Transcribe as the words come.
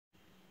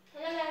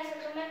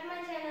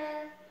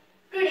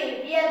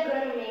are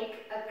going to make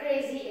a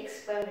crazy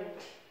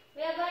experiment.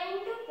 We are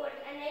going to put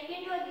an egg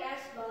into a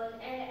glass bowl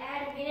and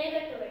add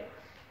vinegar to it.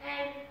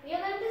 And we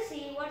are going to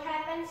see what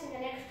happens in the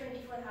next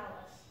 24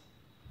 hours.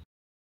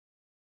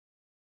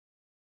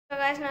 So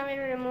guys, now we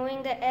are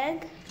removing the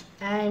egg.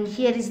 And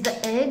here is the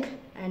egg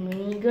and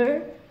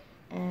vinegar.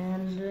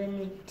 And when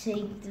we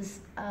take this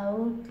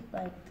out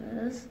like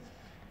this.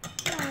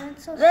 Oh,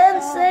 it's so 1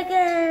 soft.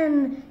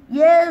 second.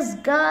 Yes,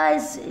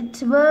 guys,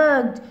 it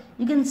worked.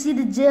 You can see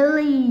the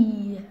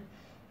jelly.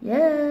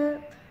 Yeah.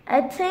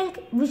 I think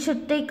we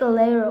should take a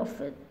layer of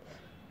it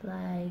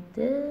like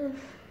this.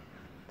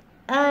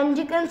 And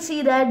you can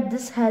see that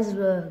this has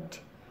worked.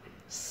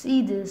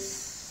 See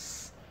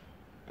this.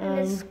 And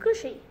it's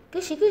squishy.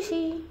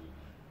 Cushy.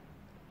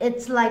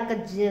 It's like a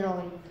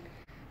jelly.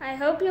 I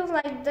hope you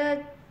liked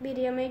the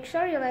video. Make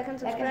sure you like and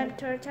subscribe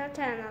to our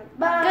channel.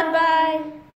 Bye. Goodbye.